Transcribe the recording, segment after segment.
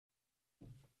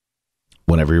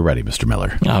Whenever you're ready, Mr.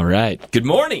 Miller. All right. Good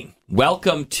morning.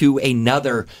 Welcome to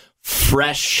another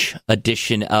fresh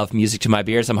edition of Music to My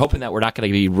Beers. I'm hoping that we're not going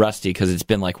to be rusty because it's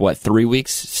been 3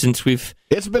 weeks since we've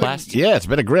it's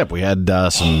been a grip. We had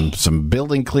some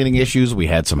building cleaning issues. We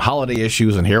had some holiday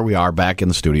issues, and here we are back in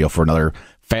the studio for another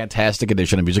fantastic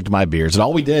edition of Music to My Beers. And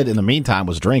all we did in the meantime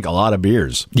was drink a lot of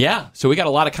beers. Yeah, so we got a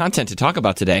lot of content to talk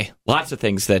about today. Lots of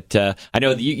things that I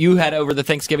know that you had over the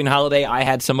Thanksgiving holiday. I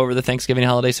had some over the Thanksgiving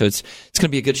holiday, so it's going to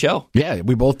be a good show. Yeah,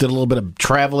 we both did a little bit of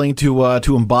traveling to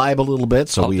imbibe a little bit.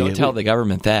 So don't tell the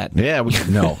government that. Yeah,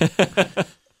 no.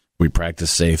 We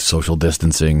practiced safe social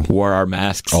distancing. Wore our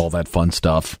masks. All that fun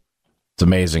stuff. It's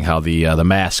amazing how the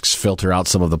masks filter out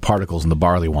some of the particles in the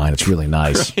barley wine. It's really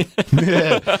nice.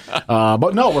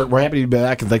 But no, we're happy to be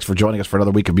back, and thanks for joining us for another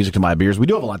week of Music to My Beers. We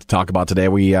do have a lot to talk about today.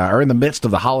 We are in the midst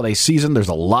of the holiday season. There's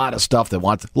a lot of stuff a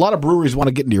lot of breweries want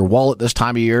to get into your wallet this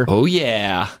time of year. Oh,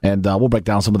 yeah. And we'll break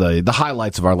down some of the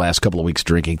highlights of our last couple of weeks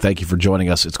drinking. Thank you for joining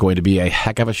us. It's going to be a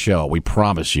heck of a show. We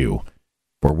promise you.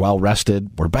 We're well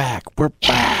rested. We're back. We're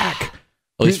back.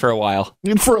 At least for a while.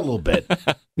 For a little bit.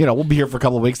 We'll be here for a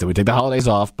couple of weeks, then we take the holidays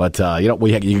off, but,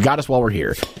 you got us while we're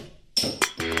here.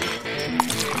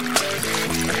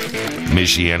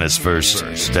 Michiana's first,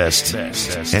 best,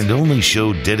 and only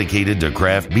show dedicated to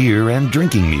craft beer and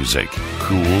drinking music.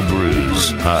 Cool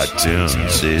brews, hot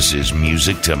tunes. This is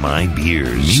Music to My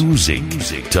Beers. Music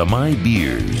to My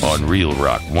Beers on Real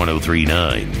Rock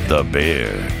 103.9, The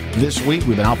Bear. This week,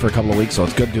 we've been out for a couple of weeks, so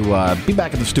it's good to be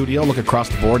back in the studio, look across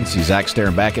the board, and see Zach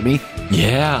staring back at me.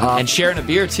 Yeah, and sharing a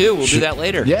beer, too. We'll do that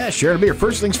later. Yeah, sharing a beer.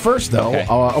 First things first, though. Okay.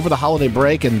 Over the holiday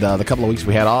break and the couple of weeks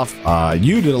we had off,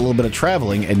 you did a little bit of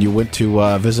traveling, and you went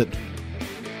to visit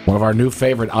one of our new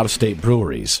favorite out-of-state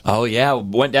breweries. Oh, yeah.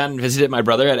 Went down and visited my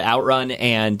brother at Outrun,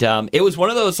 and it was one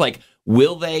of those,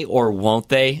 will they or won't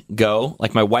they go?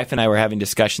 My wife and I were having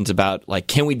discussions about,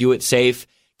 can we do it safe?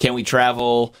 Can we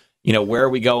travel? Where are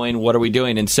we going? What are we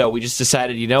doing? And so we just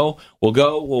decided, we'll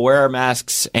go, we'll wear our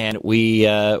masks, and we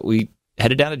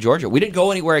headed down to Georgia. We didn't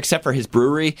go anywhere except for his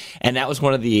brewery, and that was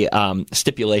one of the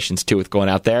stipulations, too, with going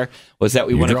out there, was that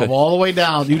we want to go all the way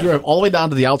down. You drove all the way down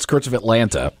to the outskirts of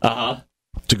Atlanta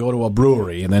to go to a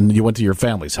brewery, and then you went to your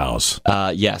family's house.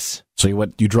 Yes. So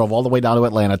you drove all the way down to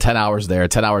Atlanta, 10 hours there,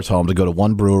 10 hours home to go to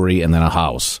one brewery and then a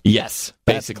house. Yes,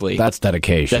 basically. That's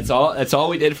dedication. That's all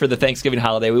we did for the Thanksgiving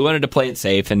holiday. We wanted to play it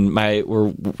safe, and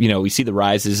we see the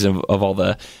rises of all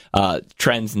the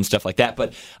trends and stuff like that.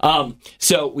 But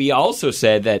so we also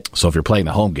said that. So if you're playing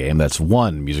the home game, that's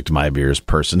one Music to My Beers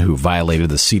person who violated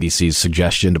the CDC's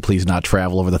suggestion to please not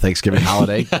travel over the Thanksgiving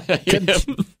holiday.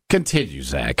 Continue,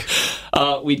 Zach.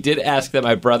 We did ask that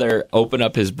my brother open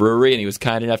up his brewery, and he was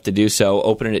kind enough to do so,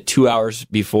 opening it 2 hours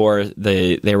before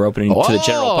they were opening to the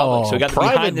general public. So we got the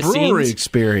behind the brewery scenes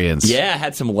experience. Yeah,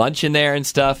 had some lunch in there and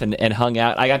stuff, and hung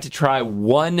out. I got to try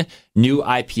one new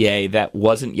IPA that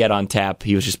wasn't yet on tap.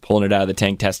 He was just pulling it out of the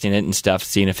tank, testing it and stuff,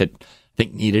 seeing if it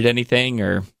needed anything.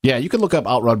 Or yeah, you can look up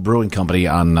Outrun Brewing Company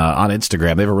on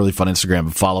Instagram. They have a really fun Instagram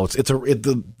to follow.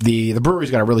 The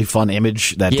brewery's got a really fun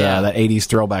image, that 80s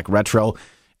throwback retro.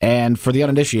 And for the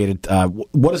uninitiated,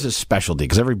 what is his specialty?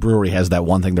 Because every brewery has that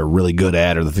one thing they're really good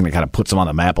at, or the thing that kind of puts them on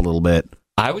the map a little bit.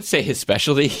 I would say his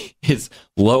specialty is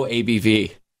low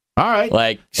ABV. All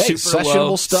right. Super sessionable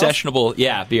low, stuff?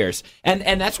 Sessionable, beers.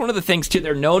 And that's one of the things, too.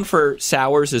 They're known for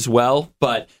sours as well,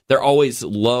 but they're always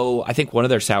low. I think one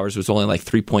of their sours was only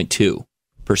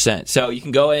 3.2%. So you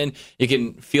can go in, you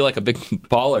can feel like a big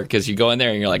baller because you go in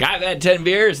there and you're like, I've had 10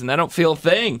 beers and I don't feel a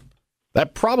thing.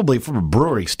 That probably, from a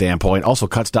brewery standpoint, also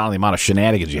cuts down the amount of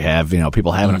shenanigans you have.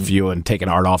 People having a few and taking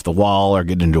art off the wall or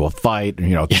getting into a fight,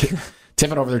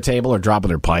 tipping over their table or dropping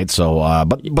their pint. So,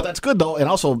 but that's good though. And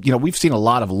also, we've seen a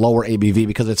lot of lower ABV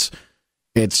because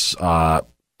it's a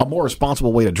more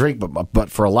responsible way to drink. But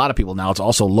for a lot of people now, it's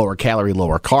also lower calorie,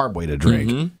 lower carb way to drink.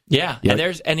 Mm-hmm. Yeah,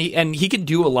 and he can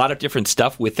do a lot of different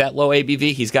stuff with that low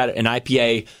ABV. He's got an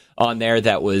IPA on there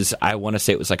that was, I want to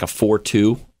say it was like a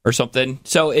 4.2 or something.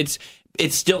 So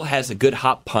it still has a good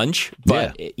hop punch,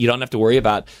 but you don't have to worry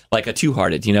about a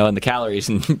Two-Hearted, and the calories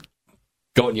and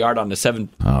going yard on the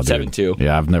 7.2.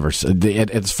 Yeah, I've never.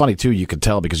 It's funny too. You could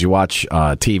tell because you watch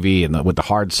TV and with the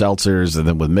hard seltzers, and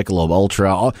then with Michelob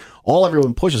Ultra. All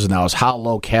everyone pushes now is how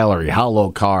low calorie, how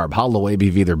low carb, how low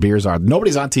ABV their beers are.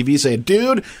 Nobody's on TV saying,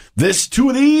 dude, two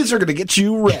of these are going to get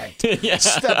you wrecked. Yeah.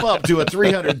 Step up to a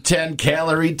 310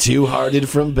 calorie Two-Hearted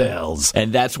from Bell's.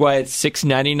 And that's why it's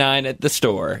 $6.99 at the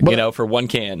store, for one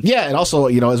can. Yeah, and also,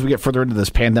 as we get further into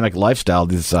this pandemic lifestyle,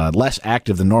 this less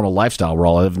active than normal lifestyle we're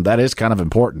all living, that is kind of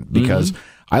important because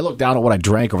I look down at what I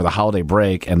drank over the holiday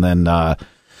break, and then, we'll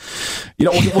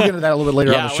get into that a little bit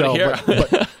later on the show.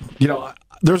 But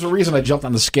There's a reason I jumped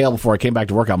on the scale before I came back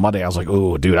to work on Monday. I was like,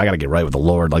 "Ooh, dude, I got to get right with the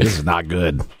Lord. Like, this is not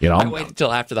good." You know. I wait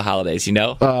until after the holidays. You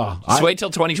know. Just wait till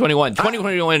 2021.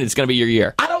 2021 is going to be your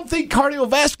year. I don't think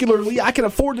cardiovascularly I can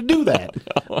afford to do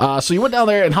that. So you went down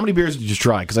there, and how many beers did you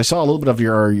try? Because I saw a little bit of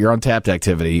your Untapped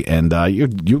activity, and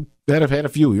you had a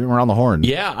few. You were around the horn.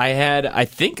 Yeah, I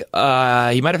think you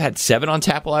might have had 7 on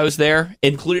tap while I was there,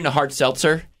 including a hard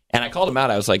seltzer. And I called him out.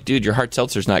 I was like, dude, your hard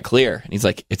seltzer's not clear. And he's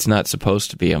like, it's not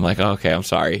supposed to be. I'm like, oh, okay, I'm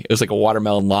sorry. It was like a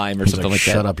watermelon lime or something like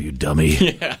that. Shut up, you dummy.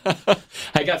 Yeah.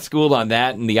 I got schooled on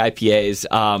that and the IPAs.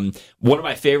 One of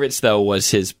my favorites, though, was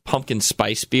his pumpkin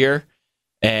spice beer.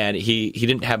 And he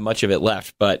didn't have much of it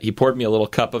left, but he poured me a little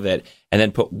cup of it and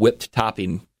then put whipped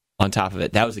topping on top of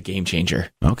it. That was a game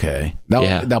changer. Okay.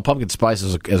 Now pumpkin spice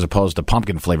as opposed to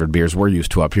pumpkin flavored beers we're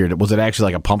used to up here. Was it actually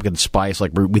like a pumpkin spice,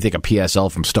 like we think a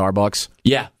PSL from Starbucks?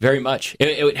 Yeah, very much.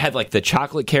 It had like the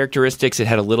chocolate characteristics. It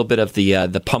had a little bit of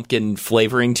the pumpkin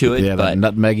flavoring to it. Yeah, but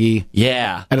nutmeggy.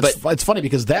 Yeah. And it's funny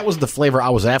because that was the flavor I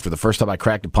was after the first time I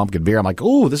cracked a pumpkin beer. I'm like,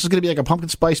 ooh, this is going to be like a pumpkin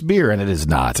spice beer. And it is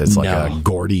not. It's like a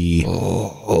Gordy.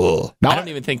 Now, I don't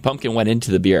even think pumpkin went into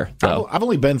the beer, though. I've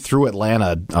only been through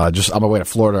Atlanta, just on my way to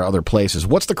Florida or other places.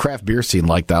 What's the craft beer scene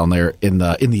like down there in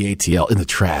the ATL, in the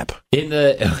trap? In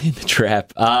the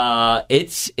trap.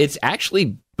 It's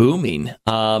actually booming.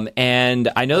 And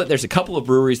I know that there's a couple of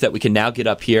breweries that we can now get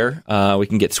up here. We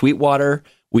can get Sweetwater,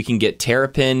 we can get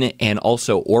Terrapin, and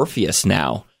also Orpheus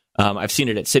now. I've seen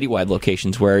it at citywide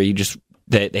locations where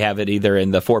they have it either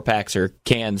in the 4-packs or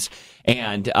cans.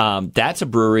 And that's a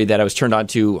brewery that I was turned on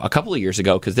to a couple of years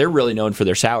ago because they're really known for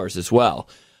their sours as well.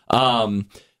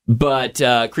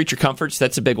 But Creature Comforts,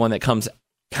 that's a big one that comes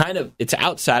it's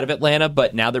outside of Atlanta,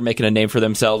 but now they're making a name for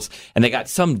themselves. And they got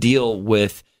some deal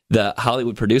with the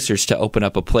Hollywood producers to open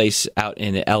up a place out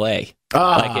in L.A.,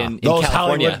 like in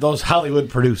California. Those Hollywood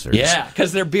producers. Yeah,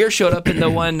 because their beer showed up in the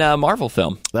one Marvel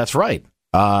film. That's right.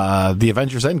 The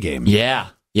Avengers Endgame.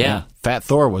 Yeah. Fat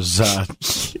Thor was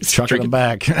chucking them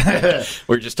back.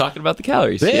 We're just talking about the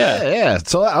calories. Yeah.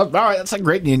 So, all right, that's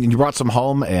great. You brought some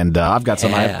home, and I've got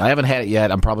some. Yeah. I haven't had it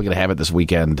yet. I'm probably going to have it this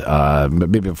weekend,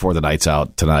 maybe before the night's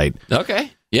out tonight.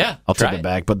 Okay. Yeah. I'll take it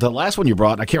back. But the last one you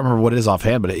brought, I can't remember what it is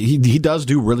offhand, but he does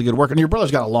do really good work. And your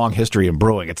brother's got a long history in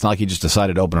brewing. It's not like he just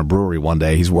decided to open a brewery one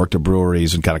day. He's worked at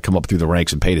breweries and kind of come up through the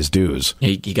ranks and paid his dues.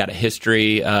 He got a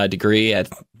history degree at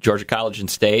Georgia College and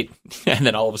State, and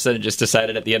then all of a sudden just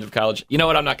decided at the end of college, you know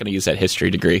what, I'm not going to use that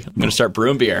history degree. I'm going to start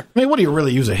brewing beer. I mean, what do you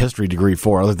really use a history degree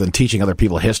for other than teaching other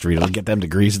people history to get them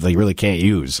degrees that they really can't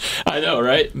use? I know,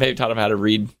 right? Maybe taught them how to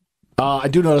read. I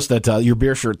do notice that your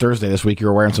beer shirt Thursday this week, you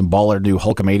were wearing some baller new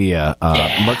Hulkamania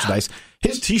merchandise.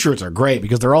 His T-shirts are great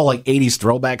because they're all like 80s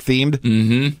throwback themed.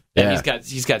 Mm-hmm. Yeah. And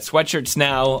he's got sweatshirts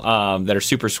now that are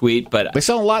super sweet. But they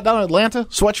sell a lot down in Atlanta.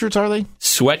 Sweatshirts, are they?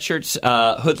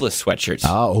 Sweatshirts, hoodless sweatshirts.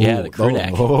 Oh, yeah, the crew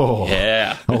neck.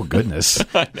 Yeah. Oh, goodness.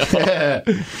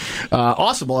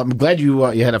 Awesome. Well, I'm glad you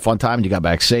had a fun time and you got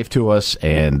back safe to us.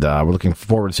 And we're looking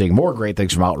forward to seeing more great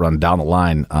things from Outrun down the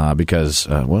line because,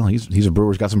 he's a brewer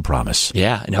who's got some promise.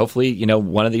 Yeah, and hopefully,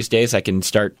 one of these days I can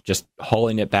start just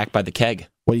hauling it back by the keg.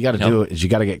 What you got to do is you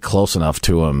got to get close enough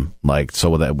to him, like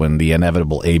so that when the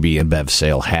inevitable AB InBev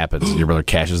sale happens, your brother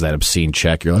cashes that obscene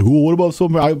check. You're like, "Well, what about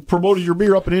something? I promoted your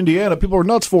beer up in Indiana. People are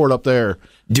nuts for it up there."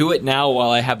 Do it now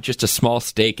while I have just a small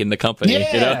stake in the company.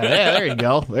 Yeah, there you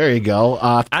go. There you go.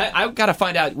 I've got to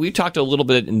find out. We talked a little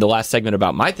bit in the last segment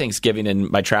about my Thanksgiving and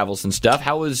my travels and stuff.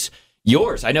 How was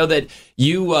yours? I know that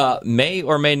you may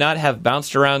or may not have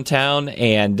bounced around town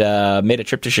and made a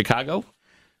trip to Chicago.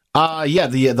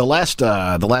 The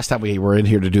last time we were in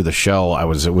here to do the show, it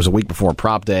was a week before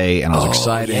Prop Day, and I was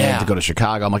excited to go to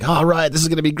Chicago. I'm like, all right, this is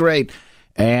going to be great.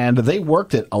 And they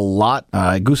worked it a lot.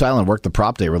 Goose Island worked the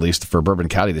Prop Day release for Bourbon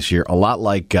County this year, a lot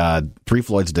like Three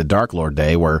Floyds did Dark Lord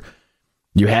Day, where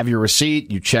you have your receipt,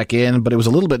 you check in, but it was a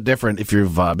little bit different if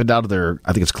you've been down to their,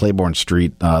 I think it's Claiborne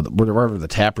Street, wherever the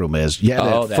tap room is.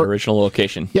 Yeah, that original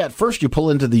location. Yeah, at first you pull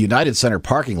into the United Center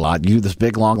parking lot, you do this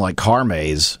big, long, car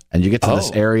maze, and you get to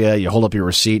this area, you hold up your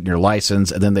receipt and your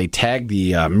license, and then they tag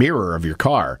the mirror of your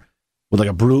car with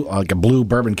like a blue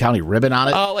Bourbon County ribbon on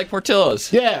it. Oh, like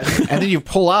Portillo's. Yeah, and then you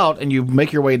pull out and you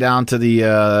make your way down to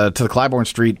the Claiborne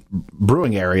Street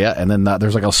brewing area, and then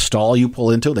there's like a stall you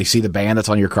pull into. They see the band that's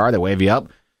on your car, they wave you up,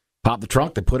 pop the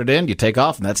trunk, they put it in, you take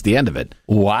off, and that's the end of it.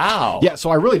 Wow. Yeah, so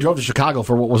I really drove to Chicago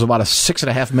for what was about a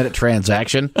 6.5 minute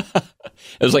transaction.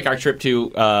 It was like our trip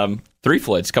to Three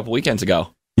Floyds a couple weekends ago.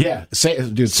 Yeah,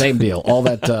 same deal. All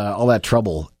that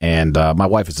trouble, and my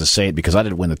wife is a saint because I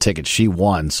didn't win the ticket; she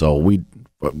won. So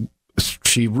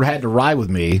she had to ride with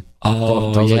me.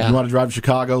 Oh, I was like, "You want to drive to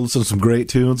Chicago? Listen to some great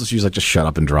tunes?" And she's like, "Just shut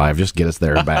up and drive. Just get us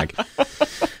there and back."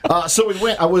 So we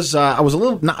went. I was a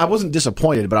little. I wasn't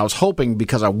disappointed, but I was hoping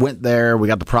because I went there. We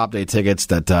got the prop day tickets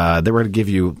that they were going to give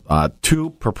you 2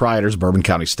 proprietors Bourbon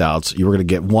County Stouts. You were going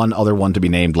to get one other one to be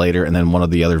named later, and then one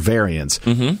of the other variants.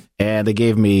 Mm-hmm. And they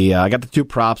gave me. I got the 2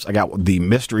 props. I got the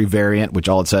mystery variant, which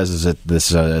all it says is that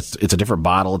this it's a different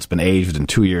bottle. It's been aged in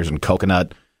 2 years in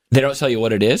coconut. They don't tell you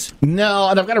what it is? No,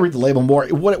 and I've got to read the label more.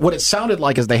 What it sounded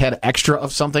like is they had extra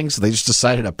of something, so they just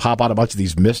decided to pop out a bunch of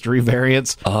these mystery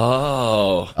variants.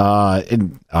 Oh.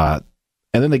 And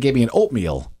then they gave me an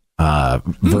oatmeal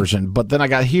version. But then I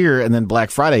got here, and then Black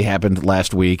Friday happened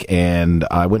last week, and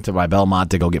I went to my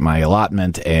Belmont to go get my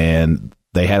allotment, and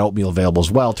they had oatmeal available as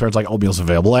well. Turns like oatmeal's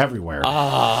available everywhere.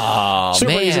 Oh,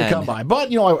 super man. easy to come by. But,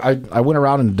 I went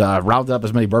around and rounded up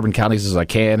as many bourbon counties as I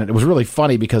can. And it was really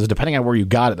funny because depending on where you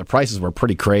got it, the prices were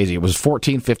pretty crazy. It was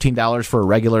 $14, $15 for a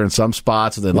regular in some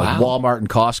spots. And then like Walmart and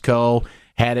Costco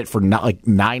had it for not like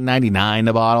 $9.99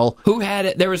 a bottle. Who had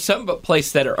it? There was some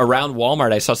place that around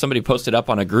Walmart. I saw somebody posted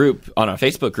up on a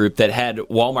Facebook group that had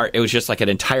Walmart. It was just like an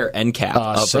entire end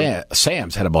cap.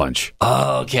 Sam's had a bunch.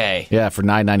 Okay. Yeah, for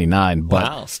 $9.99. But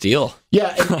wow, steal.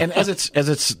 Yeah, and as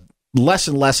it's less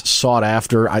and less sought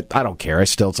after, I don't care.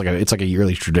 It's like a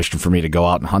yearly tradition for me to go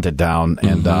out and hunt it down.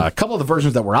 And a couple of the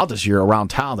versions that were out this year around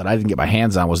town that I didn't get my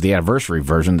hands on was the anniversary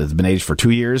version that's been aged for 2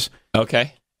 years.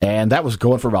 Okay. And that was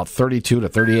going for about $32 to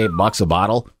 $38 a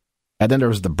bottle. And then there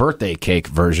was the birthday cake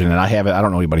version, and I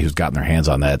don't know anybody who's gotten their hands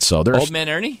on that. So there's Old Man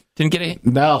Ernie didn't get it.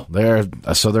 No, they're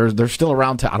still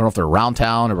around town. I don't know if they're around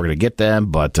town or we're gonna get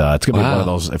them, but it's gonna be one of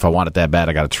those. If I want it that bad,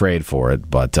 I got to trade for it.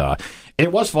 But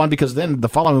it was fun because then the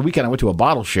following weekend I went to a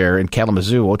bottle share in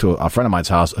Kalamazoo. I went to a friend of mine's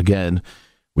house again.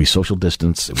 We social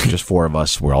distance. It was just 4 of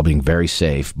us. We're all being very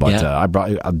safe. But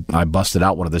I busted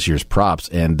out one of this year's props,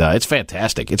 and it's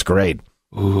fantastic. It's great.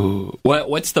 Ooh.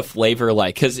 What's the flavor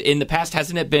like? Because in the past,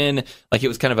 hasn't it been like it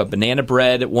was kind of a banana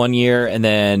bread one year, and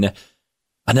then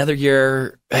another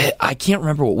year, I can't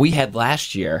remember what we had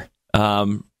last year.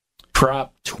 Prop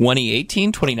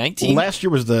 2018, 2019? Last year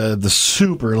was the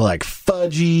super like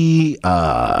fudgy.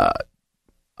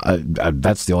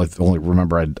 That's the only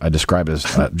remember I described it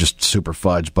as just super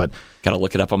fudge. But gotta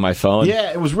look it up on my phone.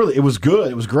 Yeah, it was good.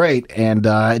 It was great, and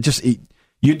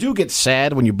you do get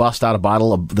sad when you bust out a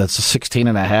bottle that's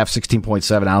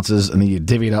 16.7 ounces, and then you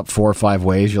divvy it up 4 or 5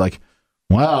 ways. You're like,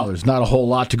 wow, there's not a whole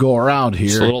lot to go around here.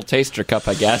 It's a little taster cup,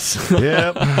 I guess.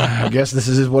 Yep, I guess this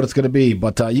is what it's going to be.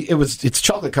 But it's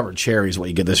chocolate covered cherries what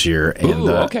you get this year, and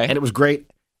okay. And it was great.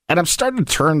 And I'm starting to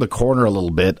turn the corner a little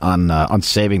bit on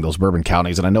saving those bourbon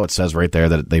counties. And I know it says right there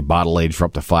that they bottle age for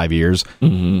up to 5 years.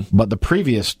 Mm-hmm. But the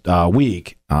previous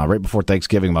week, right before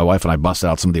Thanksgiving, my wife and I busted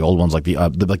out some of the old ones, like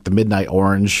the Midnight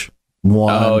Orange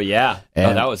one. Oh yeah,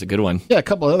 that was a good one. Yeah, a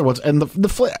couple of other ones. And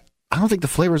I don't think the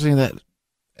flavor is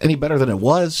any better than it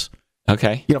was.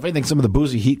 Okay. If anything, some of the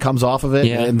boozy heat comes off of it,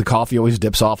 and the coffee always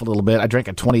dips off a little bit. I drank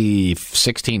a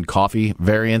 2016 coffee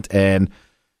variant, and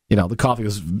the coffee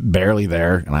was barely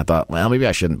there, and I thought, well, maybe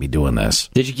I shouldn't be doing this.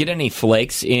 Did you get any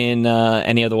flakes in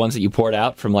any of the ones that you poured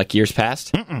out from like years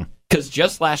past? Because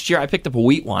just last year I picked up a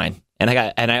wheat wine, and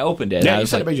I opened it. Yeah, and you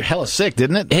said it made you hella sick,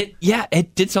 didn't it?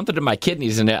 It did something to my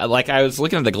kidneys, and I was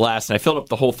looking at the glass, and I filled up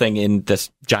the whole thing in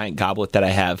this giant goblet that I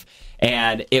have,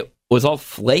 and it was all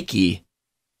flaky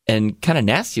and kind of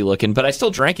nasty looking, but I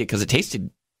still drank it because it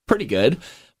tasted pretty good.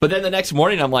 But then the next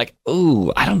morning, I'm like,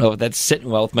 ooh, I don't know if that's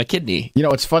sitting well with my kidney.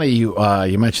 It's funny you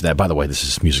mentioned that. By the way, this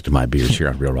is Music to My Beers here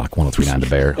on Real Rock 103.9 The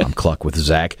Bear. I'm Cluck with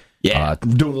Zach. Yeah.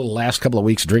 Doing a little last couple of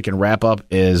weeks drinking wrap up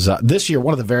is this year,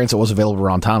 one of the variants that was available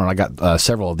around town, and I got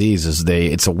several of these,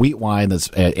 it's a wheat wine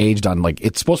that's aged on,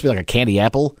 it's supposed to be like a candy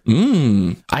apple.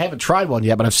 I haven't tried one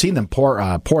yet, but I've seen them pour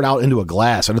it out into a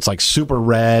glass, and it's like super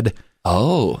red.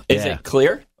 Oh, is it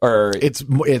clear? Or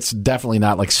it's definitely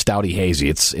not like stouty hazy.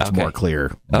 It's okay. more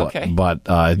clear. Okay. But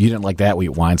you didn't like that wheat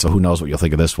wine, so who knows what you'll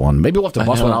think of this one. Maybe we'll have to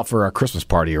bust one out for our Christmas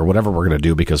party or whatever we're going to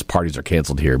do because parties are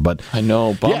canceled here. But I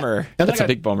know, bummer. Yeah. That's a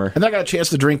big bummer. And I got a chance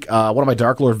to drink one of my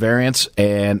Dark Lord variants,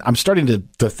 and I'm starting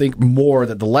to think more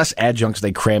that the less adjuncts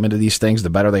they cram into these things, the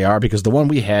better they are, because the one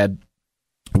we had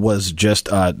was just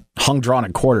hung, drawn,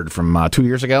 and quartered from 2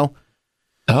 years ago.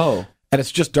 Oh. And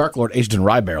it's just Dark Lord aged in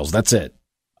rye barrels. That's it.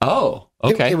 Oh,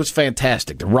 okay. It was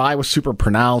fantastic. The rye was super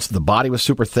pronounced. The body was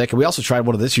super thick. And we also tried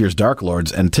one of this year's Dark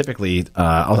Lords. And typically,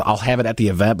 I'll have it at the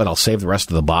event, but I'll save the rest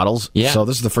of the bottles. Yeah. So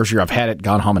this is the first year I've had it,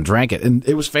 gone home and drank it. And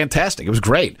it was fantastic. It was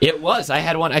great. It was. I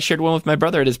had one. I shared one with my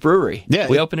brother at his brewery. Yeah.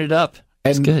 We opened it up.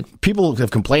 It's good. People have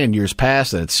complained in years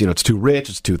past that it's too rich,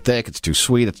 it's too thick, it's too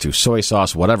sweet, it's too soy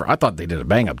sauce, whatever. I thought they did a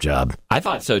bang-up job. I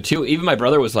thought so, too. Even my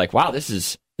brother was like, wow, this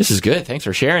is This is good. Thanks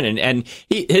for sharing. And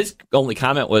his only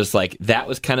comment was like that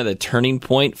was kind of the turning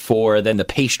point for then the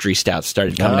pastry stouts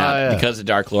started coming out because of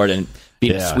Dark Lord and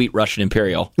being a sweet Russian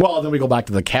Imperial. Well, then we go back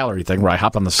to the calorie thing where I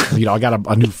hopped on the, I got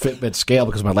a new Fitbit scale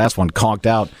because my last one conked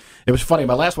out. It was funny.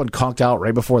 My last one conked out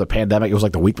right before the pandemic. It was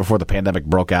like the week before the pandemic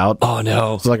broke out. Oh,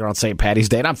 no. It was like around St. Patty's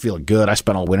Day, and I'm feeling good. I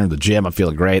spent all winter in the gym. I'm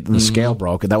feeling great. And the scale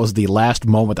broke, and that was the last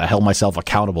moment I held myself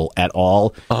accountable at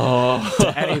all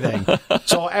to anything.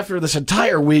 So after this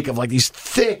entire week of like these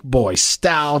thick boy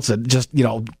stouts and just,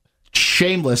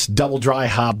 shameless double dry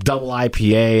hop, double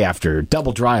IPA after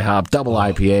double dry hop, double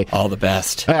IPA. All the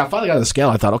best. I finally got on the scale.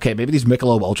 I thought, okay, maybe these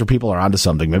Michelob Ultra people are onto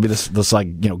something. Maybe this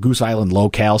like, Goose Island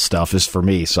low-cal stuff is for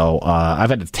me. So I've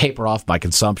had to taper off my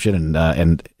consumption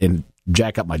and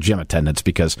jack up my gym attendance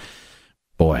because,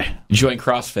 boy. Join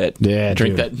CrossFit. Yeah,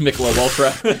 drink that Michelob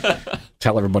Ultra.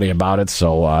 Tell everybody about it.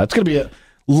 So it's going to be a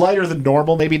lighter than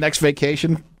normal maybe next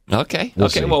vacation. Okay. We'll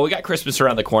see. Well, we got Christmas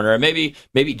around the corner, and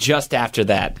maybe just after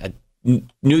that,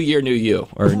 New Year, new you,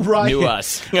 or new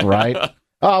us. Right.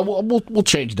 We'll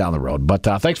change down the road. But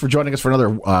thanks for joining us for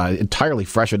another entirely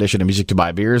fresh edition of Music to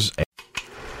My Beers.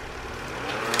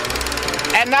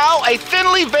 And now, a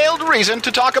thinly veiled reason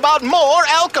to talk about more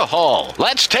alcohol.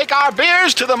 Let's take our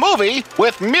beers to the movie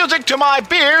with Music to My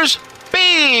Beers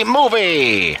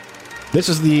B-Movie. This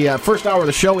is the first hour of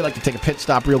the show. We like to take a pit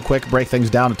stop real quick, break things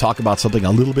down, and talk about something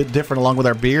a little bit different along with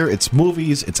our beer. It's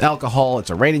movies, it's alcohol, it's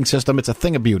a rating system, it's a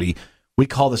thing of beauty. We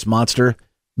call this monster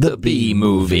the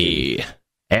B-Movie.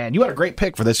 And you had a great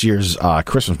pick for this year's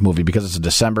Christmas movie because it's in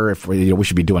December. If we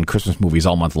should be doing Christmas movies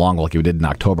all month long like we did in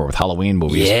October with Halloween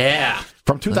movies. Yeah.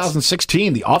 From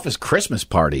 2016, The Office Christmas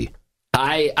Party.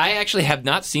 I actually have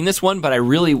not seen this one, but I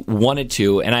really wanted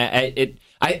to, and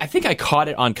I think I caught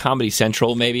it on Comedy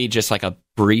Central, maybe just like a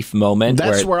brief moment.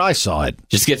 That's where I saw it.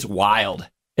 Just gets wild.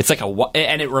 It's like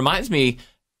and it reminds me,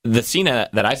 the scene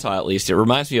that I saw at least, it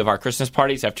reminds me of our Christmas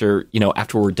parties after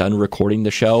we're done recording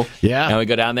the show. Yeah. And we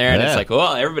go down there and it's like,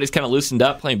 well, everybody's kind of loosened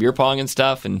up playing beer pong and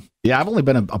stuff. And yeah, I've only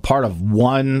been a part of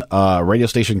one radio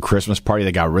station Christmas party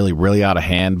that got really, really out of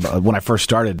hand. When I first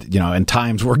started, and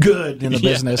times were good in the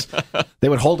business, they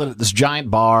would hold it at this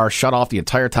giant bar, shut off the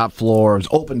entire top floor. It was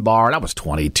open bar, and I was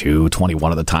 22,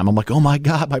 21 at the time. I'm like, oh my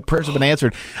God, my prayers have been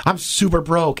answered. I'm super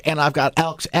broke, and I've got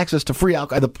access to free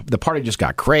alcohol. The party just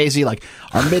got crazy. Like,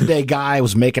 our midday guy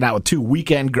was making out with 2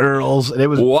 weekend girls. And it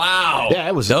was wow. Yeah,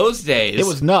 it was those days. It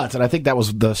was nuts, and I think that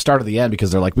was the start of the end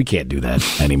because they're like, we can't do that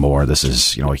anymore. This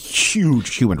is, a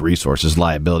huge human resources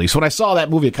liability. So when I saw that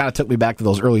movie, it kind of took me back to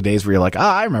those early days where you're like,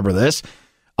 I remember this.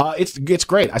 It's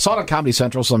great. I saw it on Comedy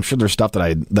Central, so I'm sure there's stuff that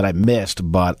I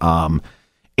missed, but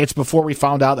it's before we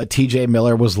found out that T.J.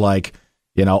 Miller was like,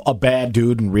 a bad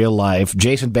dude in real life.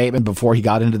 Jason Bateman before he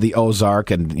got into the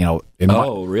Ozark, and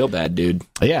real bad dude.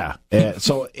 Yeah.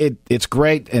 So it's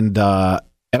great, and I'm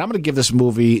going to give this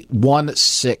movie 1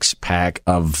 6-pack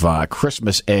of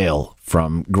Christmas ale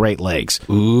from Great Lakes.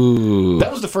 Ooh.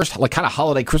 That was the first kind of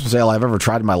holiday Christmas ale I've ever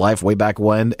tried in my life way back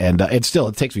when, and it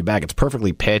takes me back. It's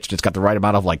perfectly pitched. It's got the right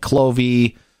amount of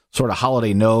clovey, sort of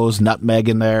holiday nose, nutmeg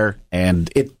in there, and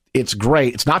it's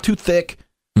great. It's not too thick,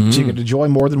 so you can enjoy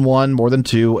more than one, more than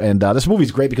two, and this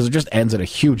movie's great because it just ends in a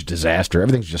huge disaster.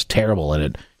 Everything's just terrible in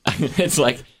it. It's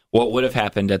like what would have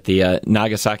happened at the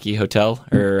Nagasaki Hotel?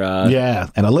 Yeah,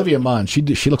 and Olivia Munn, she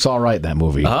looks all right in that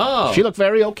movie. Oh. She looked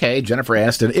very okay. Jennifer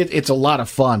Aniston. It's a lot of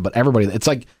fun, but everybody, it's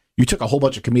like you took a whole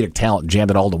bunch of comedic talent and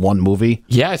jammed it all to one movie.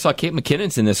 Yeah, I saw Kate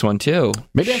McKinnon's in this one, too.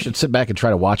 Maybe I should sit back and try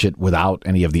to watch it without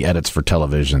any of the edits for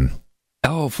television.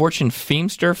 Oh, Fortune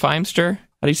Feimster?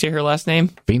 How do you say her last name?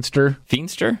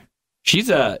 Feinster? She's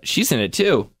in it,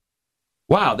 too.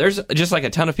 Wow, there's just like a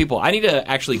ton of people. I need to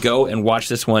actually go and watch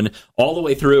this one all the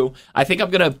way through. I think I'm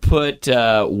going to put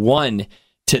 1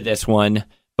 to this one,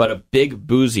 but a big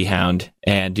boozy hound,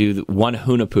 and do 1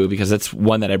 Hunapoo because that's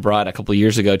one that I brought a couple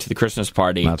years ago to the Christmas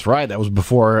party. That's right. That was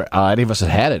before any of us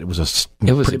had it. It was a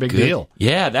pretty big deal.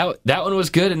 Yeah, that one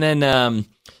was good. And then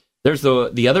there's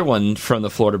the other one from the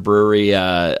Florida brewery,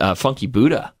 Funky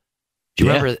Buddha. Do you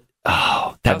remember?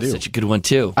 Oh, that was such a good one,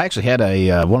 too. I actually had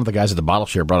one of the guys at the bottle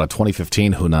share brought a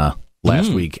 2015 Huna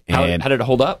last week. And how did it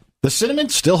hold up? The cinnamon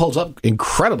still holds up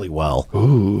incredibly well.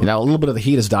 Ooh. A little bit of the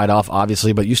heat has died off,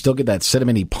 obviously, but you still get that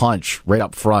cinnamony punch right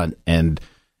up front. And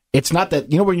it's not that,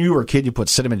 when you were a kid, you put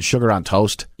cinnamon sugar on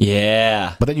toast.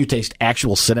 Yeah. But then you taste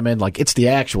actual cinnamon. Like, it's the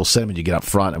actual cinnamon you get up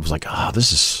front. It was like,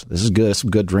 this is good. It's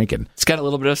some good drinking. It's got a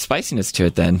little bit of spiciness to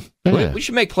it then. Yeah. We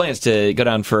should make plans to go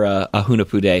down for a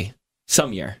Hunapoo day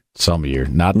some year. Some year,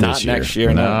 not this Not year. next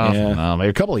year, no. Yeah. No, maybe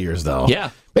a couple of years though. Yeah.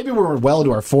 Maybe when we're well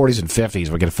into our 40s and 50s,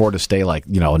 we can afford to stay like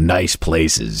nice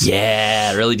places.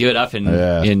 Yeah, really do it up in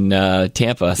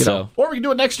Tampa. Or we can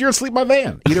do it next year and sleep in my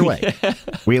van. Either way,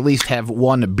 we at least have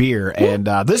one beer, and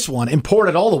this one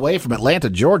imported all the way from Atlanta,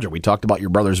 Georgia. We talked about your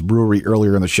brother's brewery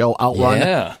earlier in the show, Outrun.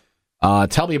 Yeah.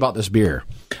 Tell me about this beer.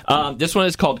 This one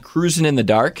is called Cruisin' in the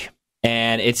Dark,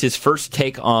 and it's his first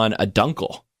take on a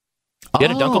Dunkel. You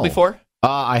had a Dunkel before?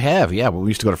 I have, yeah. We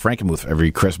used to go to Frankenmuth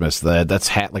every Christmas.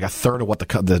 That's like a third of what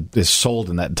is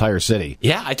sold in that entire city.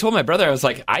 Yeah, I told my brother, I was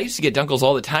like, I used to get Dunkels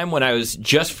all the time when I was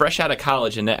just fresh out of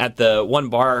college, and at the one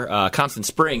bar, Constant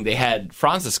Spring, they had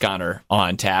Franziskaner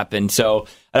on tap, and so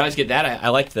I'd always get that. I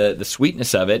liked the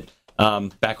sweetness of it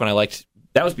back when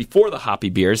that was before the hoppy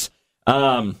beers.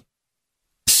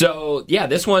 So, yeah,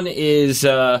 this one is...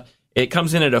 it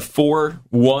comes in at a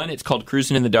 4.1. It's called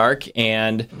Cruisin' in the Dark,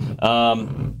 and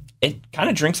it kind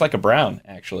of drinks like a brown,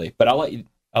 actually. But I'll let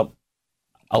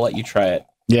you try it.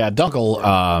 Yeah,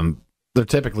 Dunkel. They're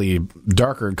typically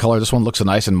darker in color. This one looks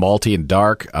nice and malty and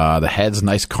dark. The head's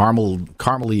nice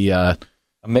caramely.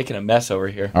 I'm making a mess over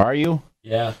here. Are you?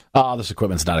 Yeah. Oh, this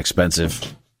equipment's not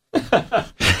expensive.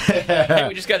 Hey,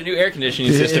 we just got a new air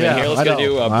conditioning system in here. Let's go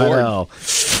do a board. I know.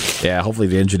 Yeah, hopefully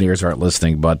the engineers aren't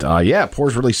listening. But it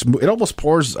pours really smooth. It almost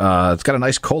pours. It's got a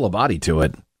nice cola body to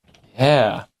it.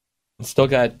 Yeah. It's still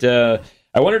got. I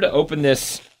wanted to open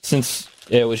this since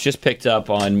it was just picked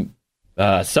up on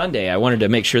Sunday. I wanted to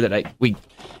make sure that we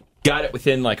got it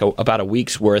within like about a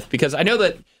week's worth, because I know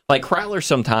that like Crowlers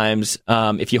sometimes,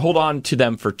 if you hold on to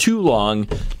them for too long,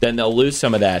 then they'll lose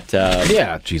some of that.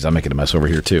 Yeah, geez, I'm making a mess over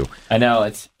here too. I know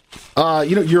it's.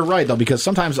 You're right though, because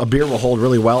sometimes a beer will hold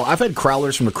really well. I've had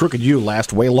Crowlers from the Crooked U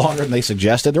last way longer than they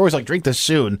suggested. They're always like, drink this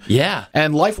soon. Yeah.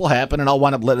 And life will happen, and I'll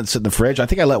wind up letting it sit in the fridge. I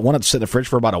think I let one sit in the fridge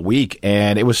for about a week,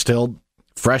 and it was still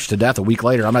fresh to death a week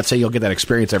later. I'm not saying you'll get that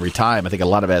experience every time. I think a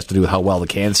lot of it has to do with how well the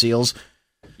can seals.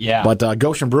 Yeah. But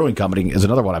Goshen Brewing Company is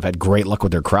another one. I've had great luck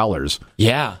with their Crowlers.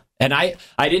 Yeah. And I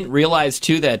didn't realize,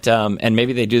 too, that, and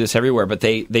maybe they do this everywhere, but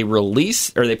they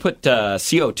release, or they put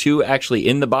CO2 actually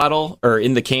in the bottle, or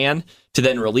in the can, to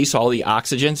then release all the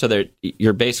oxygen, so that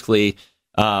you're basically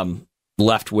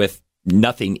left with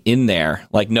nothing in there,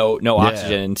 like no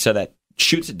oxygen, and so that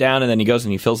shoots it down, and then he goes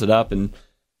and he fills it up, and,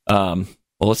 well,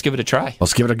 let's give it a try.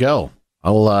 Let's give it a go.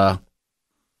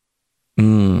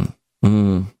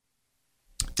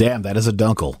 Damn, that is a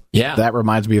Dunkel. Yeah. That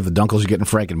reminds me of the Dunkels you get in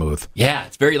Frankenmuth. Yeah,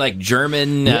 it's very like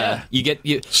German. Yeah. You get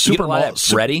a lot of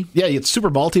bready. Yeah, it's super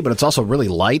malty, but it's also really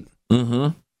light.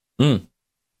 Mm-hmm.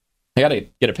 I got to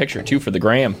get a picture, too, for the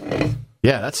gram.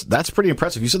 Yeah, that's pretty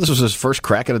impressive. You said this was his first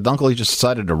crack at a Dunkel. He just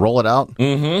decided to roll it out.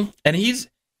 Mm-hmm. And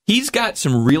he's got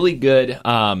some really good,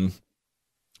 some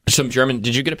German.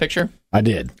 Did you get a picture? I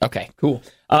did. Okay, cool.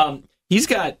 He's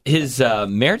got his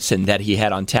Märzen that he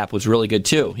had on tap was really good,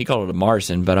 too. He called it a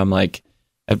Marzen, but I'm like,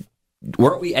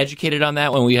 weren't we educated on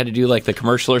that when we had to do like the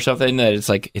commercial or something? That it's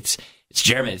like, it's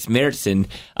German, it's Märzen.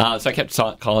 So I kept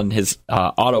calling his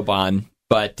Autobahn.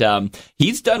 But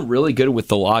he's done really good with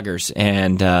the lagers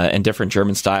and different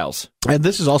German styles. And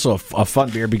this is also a fun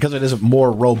beer because it is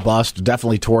more robust,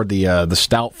 definitely toward the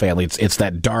stout family. It's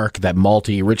that dark, that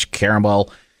malty, rich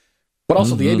caramel. But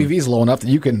also the ABV is low enough that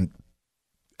you can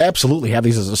absolutely have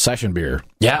these as a session beer.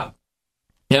 Yeah.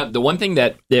 Yeah, the one thing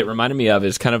that it reminded me of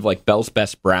is kind of like Bell's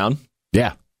Best Brown.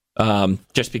 Yeah.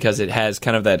 Just because it has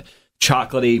kind of that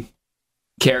chocolatey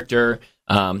character.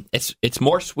 It's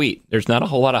more sweet. There's not a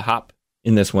whole lot of hop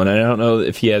in this one. I don't know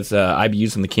if he has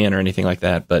IBUs in the can or anything like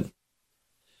that, but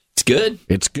it's good.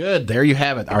 It's good. There you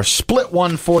have it. Our split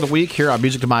one for the week here on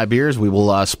Music to My Beers. We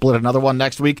will split another one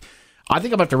next week. I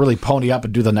think I'm going to have to really pony up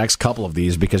and do the next couple of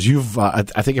these because you've, I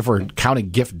think if we're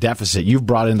counting gift deficit, you've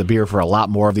brought in the beer for a lot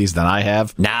more of these than I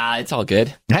have. Nah, it's all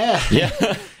good. Yeah.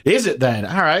 Is it then?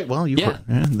 All right. Well,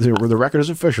 the record is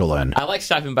official then. I like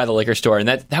stopping by the liquor store, and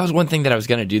that was one thing that I was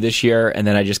going to do this year, and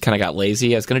then I just kind of got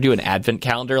lazy. I was going to do an advent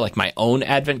calendar, like my own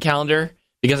advent calendar,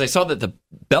 because I saw that the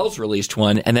Bell's released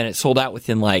one, and then it sold out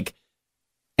within like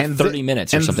 30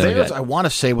 minutes or something like that. I want to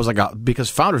say was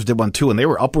because Founders did one too, and they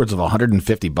were upwards of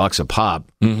 $150 a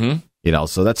pop. Mm-hmm.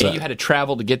 So that's you had to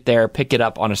travel to get there, pick it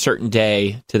up on a certain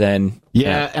day to then.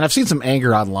 Yeah, and I've seen some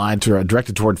anger online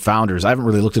directed toward Founders. I haven't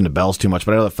really looked into Bell's too much,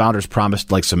 but I know that Founders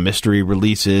promised like some mystery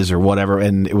releases or whatever,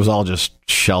 and it was all just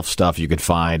shelf stuff you could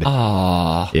find.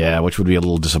 Oh, yeah, which would be a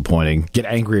little disappointing. Get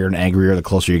angrier and angrier the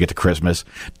closer you get to Christmas.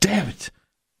 Damn it,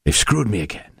 they've screwed me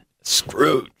again.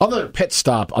 Screwed. Another pit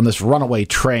stop on this runaway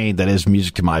train that is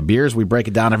Music to My Beers. We break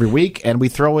it down every week, and we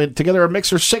throw in together a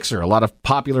Mixer Sixer. A lot of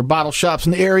popular bottle shops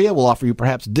in the area will offer you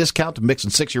perhaps a discount to mix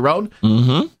and six your own.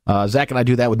 Mm-hmm. Zach and I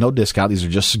do that with no discount. These are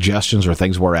just suggestions or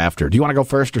things we're after. Do you want to go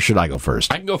first, or should I go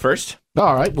first? I can go first.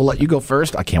 All right, we'll let you go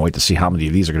first. I can't wait to see how many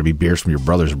of these are going to be beers from your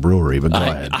brother's brewery, but go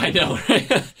ahead. I know.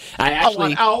 I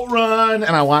want Outrun,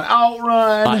 and I want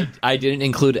Outrun. I didn't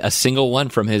include a single one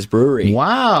from his brewery.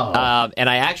 Wow. And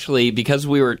I actually, because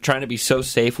we were trying to be so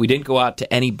safe, we didn't go out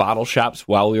to any bottle shops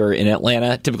while we were in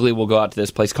Atlanta. Typically, we'll go out to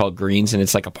this place called Greens, and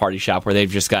it's like a party shop where they've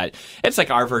just got, it's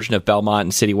like our version of Belmont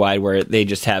and Citywide, where they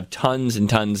just have tons and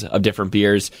tons of different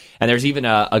beers. And there's even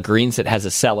a Greens that has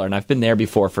a cellar, and I've been there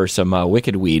before for some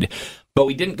Wicked Weed. But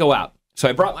we didn't go out. So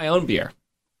I brought my own beer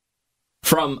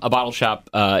from a bottle shop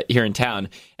here in town,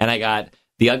 and I got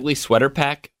the Ugly Sweater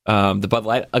Pack, the Bud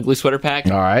Light Ugly Sweater Pack.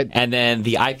 All right. And then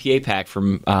the IPA pack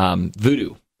from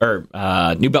Voodoo, or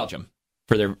New Belgium,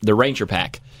 for the Ranger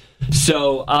Pack.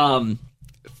 So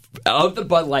of the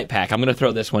Bud Light pack, I'm going to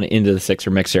throw this one into the Sixer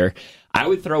Mixer. I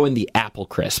would throw in the Apple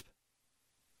Crisp.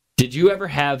 Did you ever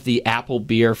have the apple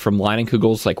beer from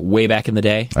Leinenkugel's, like, way back in the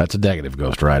day? That's a negative,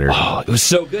 Ghost Rider. Oh, it was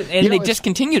so good. And they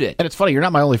discontinued it. And it's funny, you're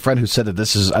not my only friend who said that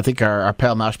this is, I think our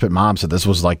pal Mosh Pit Mom said this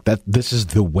was like, that. This is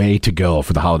the way to go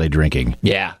for the holiday drinking.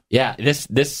 Yeah.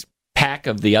 This pack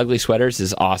of the Ugly Sweaters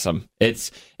is awesome.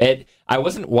 I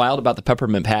wasn't wild about the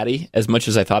peppermint patty as much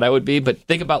as I thought I would be, but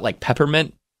think about, like,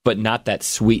 peppermint, but not that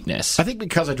sweetness. I think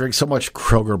because I drink so much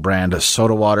Kroger brand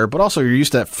soda water, but also you're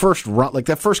used to that first run, like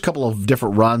that first couple of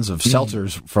different runs of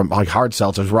seltzers from like hard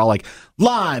seltzers were all like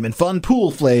lime and fun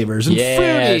pool flavors and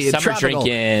fruity and summer tropical.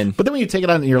 drinking. But then when you take it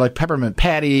on and you're like peppermint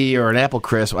patty or an apple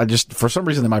crisp, I just, for some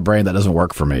reason in my brain, that doesn't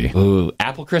work for me. Ooh,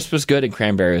 apple crisp was good and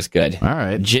cranberry was good. All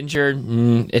right. Ginger,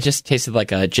 it just tasted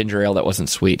like a ginger ale that wasn't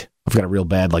sweet. I've got a real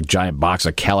bad, like, giant box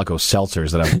of Calico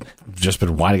seltzers that I've just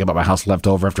been winding up at my house left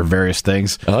over after various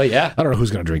things. Oh, yeah. I don't know who's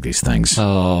going to drink these things.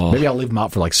 Oh. Maybe I'll leave them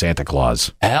out for, like, Santa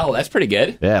Claus. Hell, that's pretty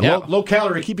good. Yeah. Low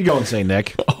calorie, keep you going, St.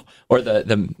 Nick. Or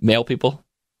the mail people,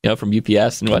 from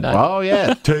UPS and whatnot. Oh,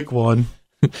 yeah. Take one.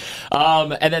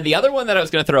 And then the other one that I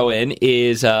was going to throw in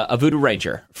is a Voodoo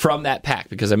Ranger from that pack,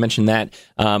 because I mentioned that.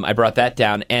 I brought that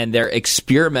down, and their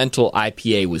experimental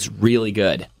IPA was really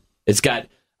good.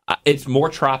 It's more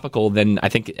tropical than I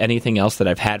think anything else that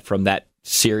I've had from that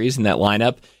series and that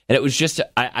lineup. And it was just,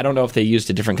 I don't know if they used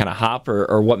a different kind of hop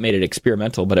or what made it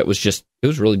experimental, but it was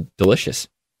really delicious.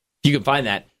 If you can find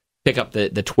that, pick up the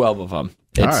 12 of them.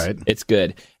 All right. It's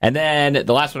good. And then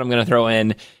the last one I'm going to throw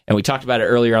in, and we talked about it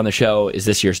earlier on the show, is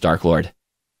this year's Dark Lord.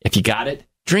 If you got it,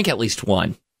 drink at least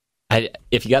one.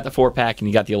 If you got the 4-pack and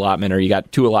you got the allotment, or you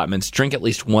got 2 allotments, drink at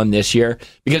least one this year,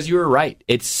 because you were right.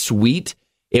 It's sweet.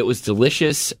 It was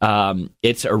delicious.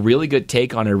 It's a really good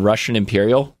take on a Russian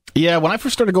Imperial. Yeah, when I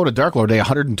first started going to Dark Lord Day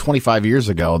 125 years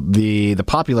ago, the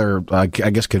popular, I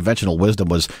guess, conventional wisdom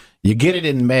was you get it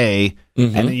in May,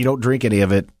 and then you don't drink any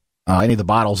of it, any of the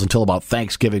bottles, until about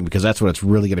Thanksgiving, because that's when it's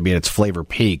really going to be at its flavor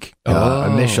peak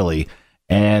initially.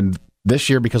 And this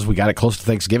year, because we got it close to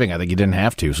Thanksgiving, I think you didn't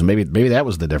have to. So maybe that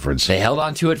was the difference. They held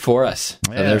on to it for us.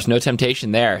 Yeah. So there's no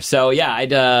temptation there. So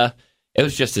yeah, it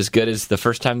was just as good as the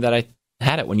first time that I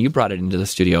had it when you brought it into the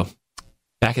studio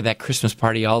back at that Christmas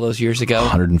party all those years ago.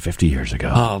 150 years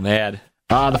ago. Oh, man.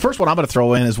 The first one I'm going to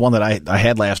throw in is one that I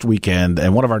had last weekend,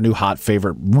 and one of our new hot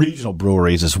favorite regional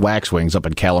breweries is Wax Wings up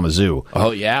in Kalamazoo.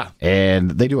 Oh, yeah. And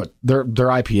they do it. Their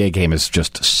IPA game is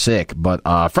just sick, but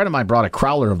a friend of mine brought a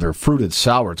crowler of their fruited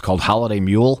sour. It's called Holiday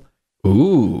Mule.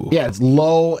 Ooh. Yeah, it's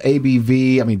low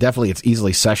ABV. I mean, definitely it's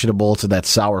easily sessionable. It's in that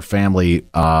sour family,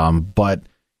 but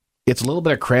it's a little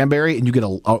bit of cranberry, and you get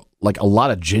a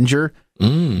lot of ginger.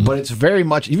 But it's very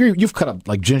much, you've cut up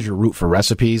like ginger root for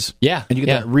recipes. Yeah. And you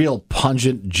get that real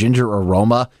pungent ginger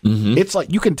aroma. It's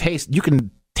like you can taste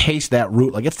that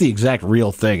root. Like, it's the exact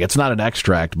real thing. It's not an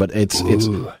extract, but it's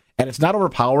not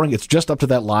overpowering. It's just up to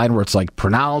that line where it's like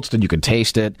pronounced and you can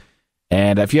taste it.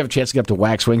 And if you have a chance to get up to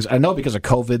Wax Wings, I know because of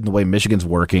COVID and the way Michigan's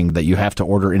working that you have to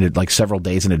order in it like several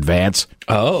days in advance.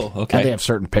 Oh, okay. And they have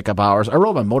certain pickup hours. I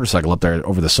rode my motorcycle up there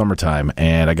over the summertime,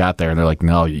 and I got there, and they're like,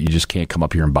 no, you just can't come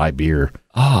up here and buy beer.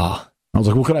 Oh. I was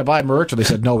like, well, could I buy merch? And they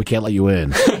said, no, we can't let you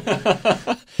in.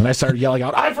 And I started yelling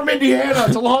out, I'm from Indiana.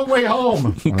 It's a long way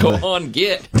home. Go on,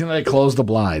 get. Then they closed the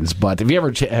blinds. But if you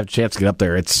ever have a chance to get up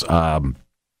there, it's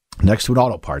next to an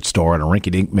auto parts store in a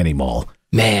rinky-dink mini mall.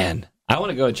 Man. I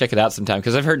want to go and check it out sometime,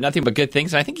 because I've heard nothing but good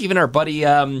things. And I think even our buddy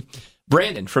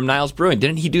Brandon from Niles Brewing,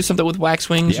 didn't he do something with Wax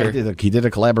Wings? Yeah, he did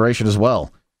a collaboration as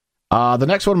well. The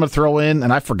next one I'm going to throw in,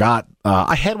 and I forgot,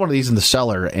 I had one of these in the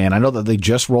cellar, and I know that they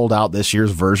just rolled out this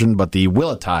year's version, but the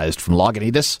Willitized from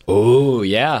Lagunitas. Oh,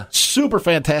 yeah. Super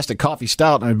fantastic coffee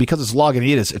stout. I mean, because it's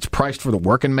Lagunitas, it's priced for the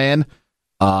working man.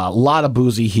 A lot of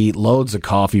boozy heat, loads of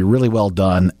coffee, really well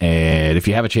done. And if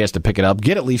you have a chance to pick it up,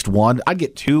 get at least one. I'd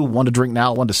get two, one to drink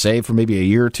now, one to save for maybe a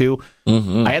year or two.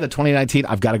 Mm-hmm. I had the 2019.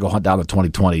 I've got to go hunt down the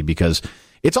 2020 because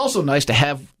it's also nice to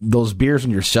have those beers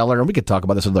in your cellar, and we could talk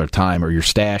about this another time, or your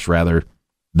stash, rather,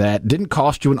 that didn't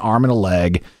cost you an arm and a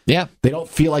leg. Yeah. They don't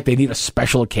feel like they need a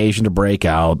special occasion to break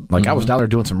out. Like, I was down there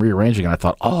doing some rearranging, and I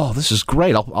thought, oh, this is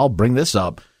great. I'll bring this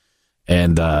up.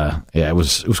 And it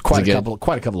was quite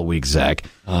a couple of weeks, Zach.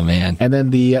 Oh man! And then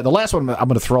the last one I'm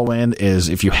going to throw in is,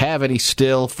 if you have any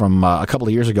still from a couple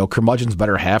of years ago, Curmudgeon's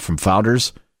Better Half from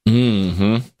Founders.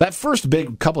 Mm-hmm. That first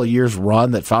big couple of years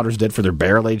run that Founders did for their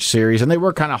barrel age series, and they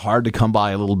were kind of hard to come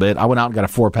by a little bit. I went out and got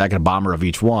a 4-pack and a bomber of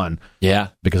each one. Yeah,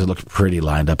 because it looked pretty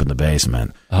lined up in the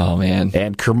basement. Oh man!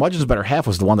 And Curmudgeon's Better Half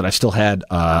was the one that I still had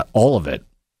all of it.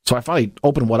 So I finally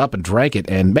opened one up and drank it,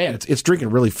 and man, it's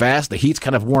drinking really fast. The heat's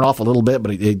kind of worn off a little bit,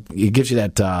 but it gives you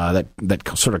that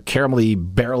sort of caramelly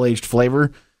barrel aged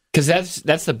flavor. Because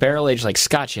that's the barrel aged like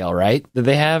Scotch ale, right? That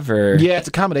they have, or yeah, it's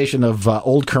a combination of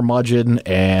Old Curmudgeon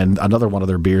and another one of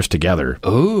their beers together.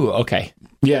 Ooh, okay.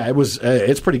 Yeah,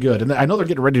 it's pretty good, and I know they're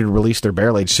getting ready to release their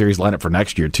barrel aged series lineup for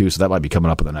next year too. So that might be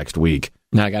coming up in the next week.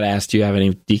 Now I got to ask, do you have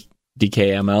any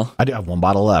DKML? I do have one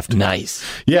bottle left. Nice.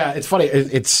 Yeah, it's funny.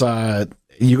 It's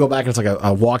you go back and it's like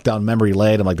a walk down memory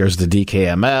lane. I'm like, there's the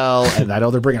DKML, and I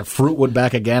know they're bringing Fruitwood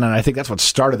back again, and I think that's what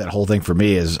started that whole thing for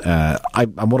me. Is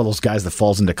I'm one of those guys that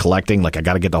falls into collecting. Like, I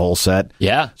got to get the whole set.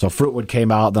 Yeah. So Fruitwood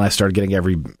came out, then I started getting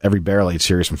every barrel aged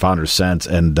series from Founders since,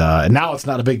 and now it's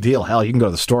not a big deal. Hell, you can go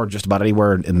to the store just about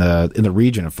anywhere in the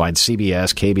region and find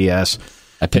CBS, KBS.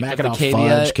 I picked Mackinac up the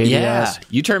Fudge, KBS. Yeah,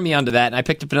 you turned me onto that, and I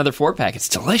picked up another 4-pack. It's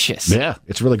delicious. Yeah,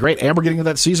 it's really great. And we're getting to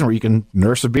that season where you can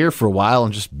nurse a beer for a while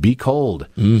and just be cold.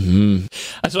 Mm-hmm.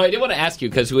 So I did want to ask you,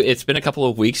 because it's been a couple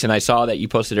of weeks, and I saw that you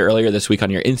posted it earlier this week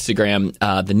on your Instagram,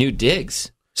 the new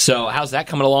digs. So how's that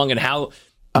coming along, and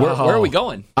where are we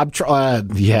going?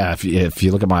 If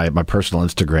you look at my personal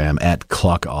Instagram, at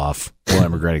Cluckoff, well,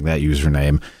 I'm regretting that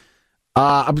username.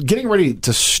 I'm getting ready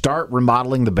to start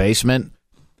remodeling the basement.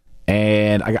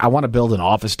 And I want to build an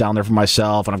office down there for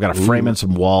myself, and I've got to frame in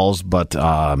some walls. But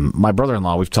my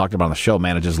brother-in-law, we've talked about on the show,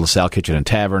 manages LaSalle Kitchen and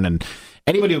Tavern, and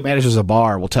anybody who manages a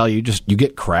bar will tell you you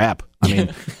get crap. I mean,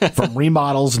 from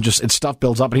remodels and stuff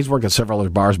builds up. And he's worked at several other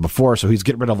bars before, so he's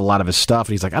getting rid of a lot of his stuff.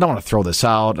 And he's like, I don't want to throw this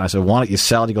out. And I said, why don't you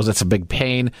sell it? He goes, that's a big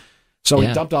pain. So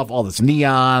he dumped off all this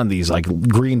neon, these like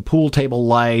green pool table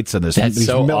lights, and these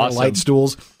Miller awesome. light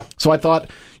stools. So I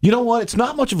thought, you know what? It's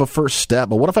not much of a first step,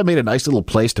 but what if I made a nice little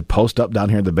place to post up down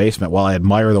here in the basement while I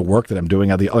admire the work that I'm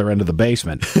doing at the other end of the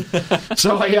basement?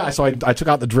 So I took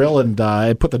out the drill and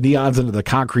I put the neons into the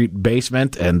concrete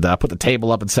basement and put the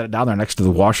table up and set it down there next to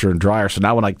the washer and dryer. So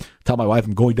now when I tell my wife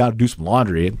I'm going down to do some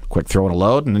laundry, quick throw in a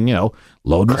load and then,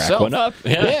 load Crack myself. one up.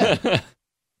 Yeah.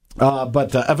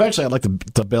 But eventually I'd like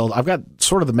to build. I've got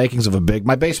sort of the makings of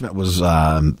my basement was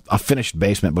a finished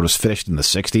basement, but it was finished in the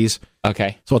 60s.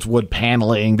 Okay. So it's wood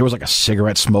paneling. There was like a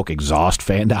cigarette smoke exhaust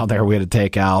fan down there we had to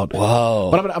take out. Whoa.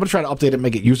 But I'm going to try to update it and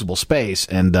make it usable space.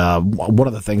 And one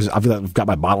of the things, I've got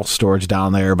my bottle storage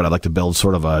down there, but I'd like to build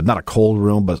sort of not a cold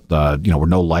room, but where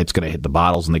no light's going to hit the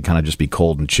bottles and they kind of just be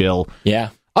cold and chill. Yeah.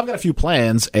 I've got a few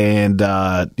plans, and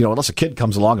unless a kid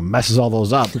comes along and messes all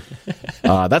those up,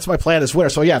 that's my plan this winter.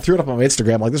 So yeah, I threw it up on my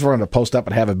Instagram. Like, this is where I'm going to post up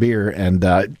and have a beer, and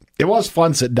it was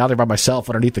fun sitting down there by myself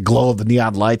underneath the glow of the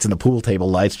neon lights and the pool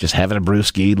table lights, just having a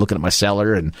brewski, looking at my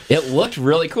cellar, and it looked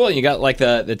really cool. You got like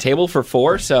the table for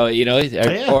 4, so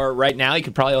or right now you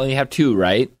could probably only have 2,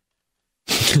 right?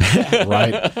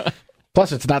 Right.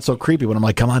 Plus, it's not so creepy when I'm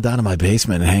like, come on down to my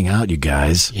basement and hang out, you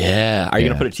guys. Yeah. Are you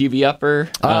going to put a TV up or?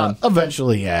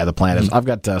 Eventually, yeah. The plan is I've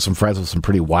got some friends with some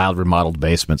pretty wild remodeled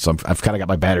basements, so I've kind of got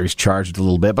my batteries charged a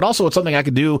little bit. But also, it's something I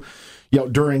could do,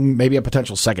 during maybe a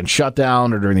potential second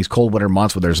shutdown or during these cold winter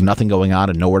months where there's nothing going on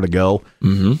and nowhere to go.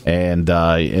 Mm-hmm. And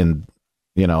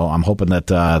I'm hoping that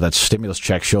that stimulus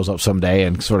check shows up someday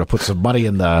and sort of puts some money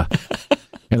in the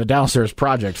downstairs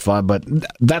project fund. But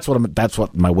that's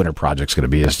what my winter project's going to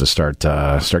be, is to start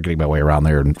getting my way around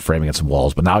there and framing in some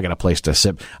walls. But now I got a place to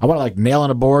sip. I want to nail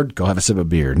on a board, go have a sip of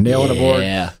beer. Nail on a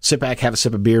board, sit back, have a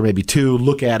sip of beer, maybe 2,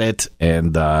 look at it,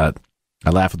 and I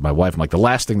laugh with my wife. I'm like, the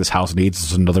last thing this house needs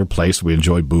is another place we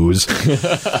enjoy booze.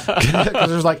 Because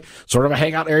there's like sort of a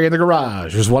hangout area in the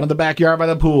garage. There's one in the backyard by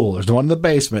the pool. There's one in the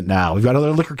basement now. We've got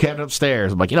another liquor cabinet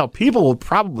upstairs. I'm like, people will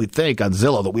probably think on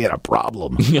Zillow that we had a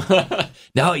problem.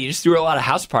 No, you just threw a lot of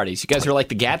house parties. You guys are like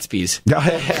the Gatsbys.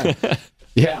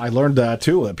 Yeah, I learned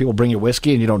too that people bring you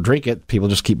whiskey and you don't drink it. People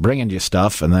just keep bringing you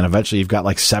stuff, and then eventually you've got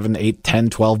like 7, 8, 10,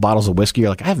 12 bottles of whiskey.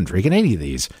 You're like, I haven't drinking any of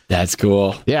these. That's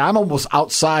cool. Yeah, I'm almost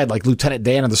outside like Lieutenant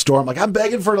Dan in the store. I'm like, I'm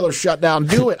begging for another shutdown.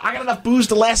 Do it. I got enough booze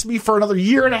to last me for another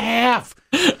year and a half.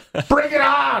 Bring it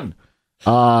on.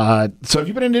 So have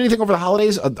you been into anything over the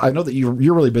holidays? I know that you're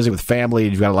really busy with family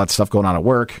and you've got a lot of stuff going on at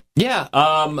work. Yeah,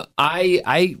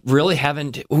 I really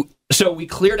haven't. So we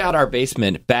cleared out our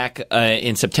basement back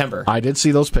in September. I did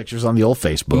see those pictures on the old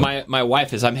Facebook. My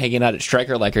wife, as I'm hanging out at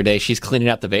Stryker Liquor Day, she's cleaning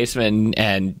out the basement,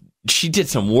 and she did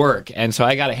some work, and so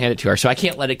I got to hand it to her. So I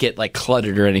can't let it get like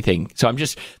cluttered or anything. So I'm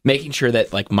just making sure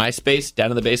that like my space down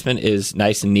in the basement is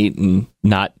nice and neat and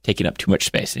not taking up too much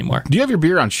space anymore. Do you have your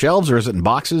beer on shelves or is it in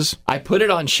boxes? I put it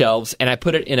on shelves, and I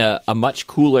put it in a much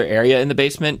cooler area in the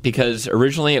basement because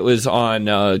originally it was on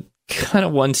kind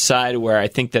of one side where I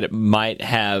think that it might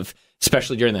have,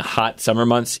 especially during the hot summer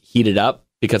months, heated up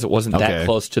because it wasn't that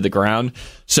close to the ground.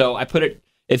 So I put it.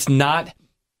 It's not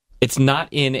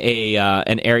in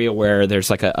an area where there's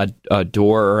like a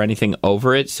door or anything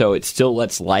over it, so it still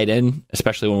lets light in,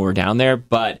 especially when we're down there.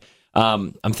 But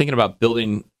I'm thinking about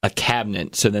building a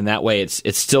cabinet, so then that way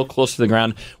it's still close to the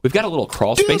ground. We've got a little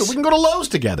crawl space. We can go to Lowe's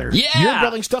together. Yeah, you're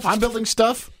building stuff. I'm building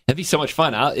stuff. That'd be so much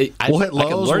fun. We'll hit Lowe's. I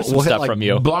can learn some we'll stuff hit, from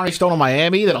you. Blarney Stone in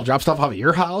Miami. Then I'll drop stuff off at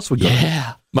your house.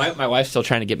 Yeah. My wife's still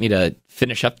trying to get me to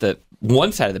finish up the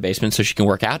one side of the basement so she can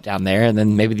work out down there, and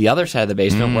then maybe the other side of the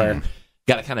basement where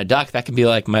got to kind of duck. That can be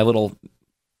like my little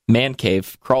man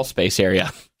cave crawl space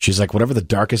area. She's like, whatever the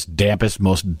darkest, dampest,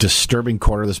 most disturbing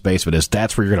corner of this basement is,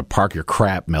 that's where you're going to park your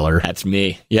crap, Miller. That's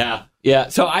me. Yeah. Yeah.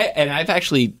 So I've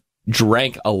actually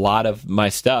drank a lot of my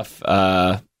stuff.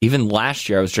 Even last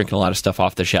year, I was drinking a lot of stuff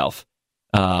off the shelf.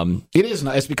 It is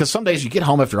nice because some days you get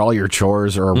home after all your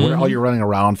chores or all you're running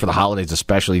around for the holidays,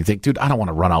 especially. You think, dude, I don't want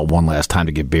to run out one last time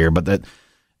to get beer, it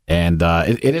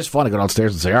is fun to go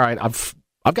downstairs and say, all right,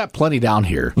 I've got plenty down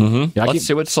here. Mm-hmm. Yeah,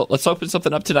 let's open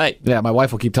something up tonight. Yeah, my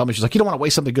wife will keep telling me, she's like, you don't want to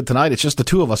waste something good tonight. It's just the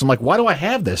two of us. I'm like, why do I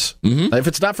have this? Mm-hmm. If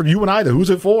it's not for you and I, then who's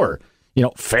it for?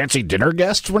 Fancy dinner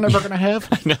guests we're never going to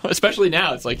have. No, especially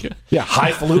now. It's like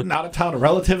highfalutin out of town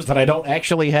relatives that I don't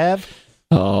actually have.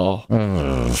 Oh.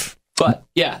 But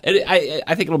yeah,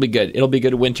 I think it'll be good. It'll be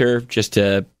good winter just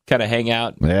to kind of hang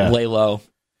out, lay low.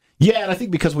 Yeah, and I think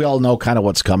because we all know kind of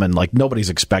what's coming, like nobody's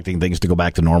expecting things to go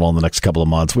back to normal in the next couple of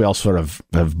months. We all sort of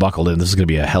have buckled in. This is going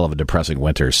to be a hell of a depressing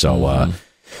winter. So,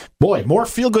 boy, more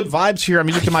feel-good vibes here on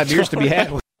Music to My Beers to be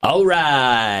had. All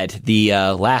right, the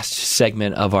last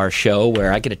segment of our show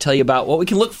where I get to tell you about what we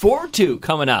can look forward to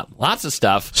coming up. Lots of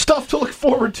stuff. Stuff to look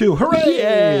forward to. Hooray!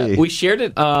 Yeah. We shared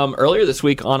it earlier this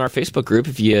week on our Facebook group.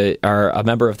 If you are a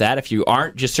member of that, if you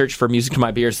aren't, just search for Music to My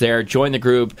Beers there. Join the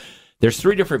group. There's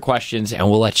 3 different questions, and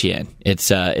we'll let you in.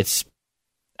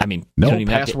 No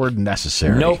password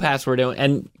necessary. No password,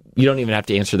 and you don't even have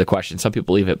to answer the question. Some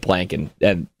people leave it blank, and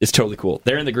it's totally cool.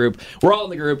 They're in the group. We're all in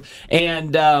the group,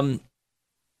 and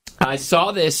I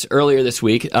saw this earlier this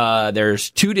week.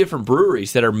 There's 2 different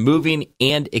breweries that are moving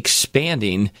and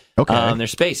expanding their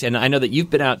space. And I know that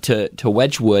you've been out to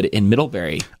Wedgwood in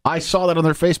Middlebury. I saw that on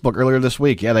their Facebook earlier this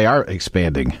week. Yeah, they are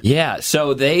expanding. Yeah,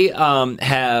 so they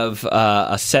have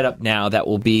a setup now that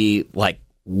will be like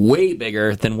way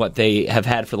bigger than what they have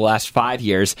had for the last 5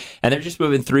 years. And they're just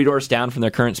moving 3 doors down from their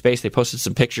current space. They posted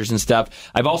some pictures and stuff.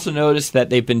 I've also noticed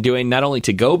that they've been doing not only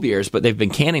to-go beers, but they've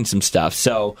been canning some stuff.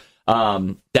 So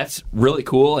that's really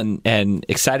cool and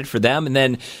excited for them. And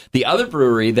then the other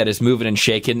brewery that is moving and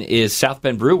shaking is South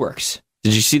Bend Brew Works.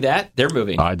 Did you see that? They're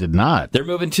moving. I did not. They're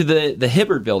moving to the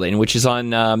Hibbard building, which is on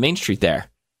Main Street there.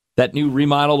 That new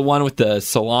remodeled one with the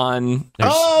salon.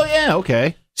 Oh, yeah,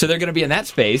 okay. So they're going to be in that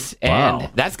space, and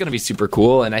that's going to be super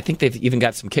cool. And I think they've even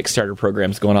got some Kickstarter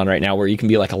programs going on right now where you can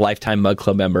be like a lifetime Mug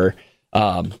Club member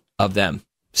of them.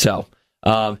 So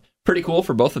pretty cool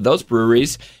for both of those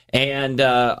breweries. And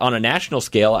on a national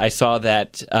scale, I saw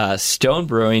that Stone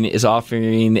Brewing is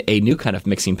offering a new kind of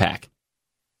mixing pack.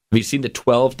 Have you seen the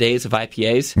 12 days of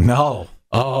IPAs? No.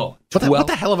 Oh, what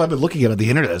the hell have I been looking at on the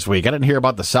internet this week? I didn't hear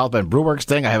about the South Bend Brew Works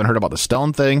thing. I haven't heard about the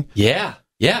Stone thing. Yeah.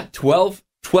 12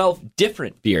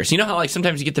 different beers. You know how like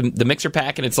sometimes you get the mixer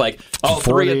pack and it's like,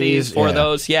 3 of these, 4 of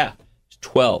those? Yeah.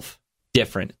 12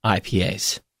 different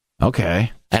IPAs.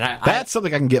 Okay. And that's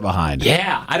something I can get behind.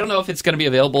 Yeah. I don't know if it's going to be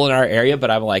available in our area, but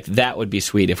I'm like, that would be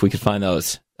sweet if we could find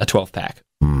those, a 12-pack.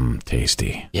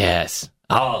 Tasty. Yes.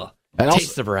 Oh,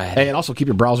 taste the variety. And also keep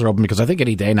your browser open because I think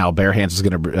any day now Bare Hands is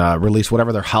going to release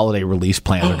whatever their holiday release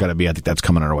plans are going to be. I think that's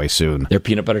coming our way soon. Their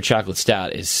peanut butter chocolate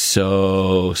stout is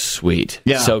so sweet.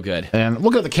 Yeah. So good. And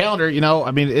look at the calendar. You know,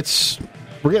 I mean, it's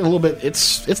we're getting a little bit.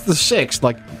 It's the 6th.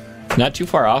 Like, Not too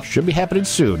far off. should be happening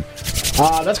soon.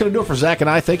 That's going to do it for Zach and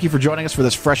I. Thank you for joining us for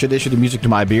this fresh edition of Music to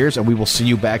My Beers, and we will see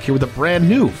you back here with a brand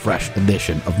new fresh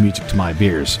edition of Music to My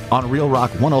Beers on Real Rock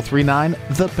 103.9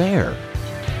 The Bear.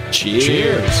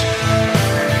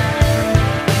 Cheers.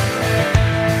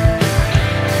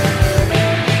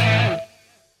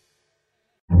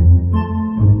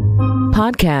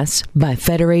 Podcasts by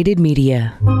Federated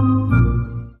Media.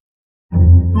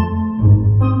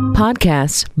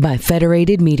 Podcasts by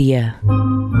Federated Media.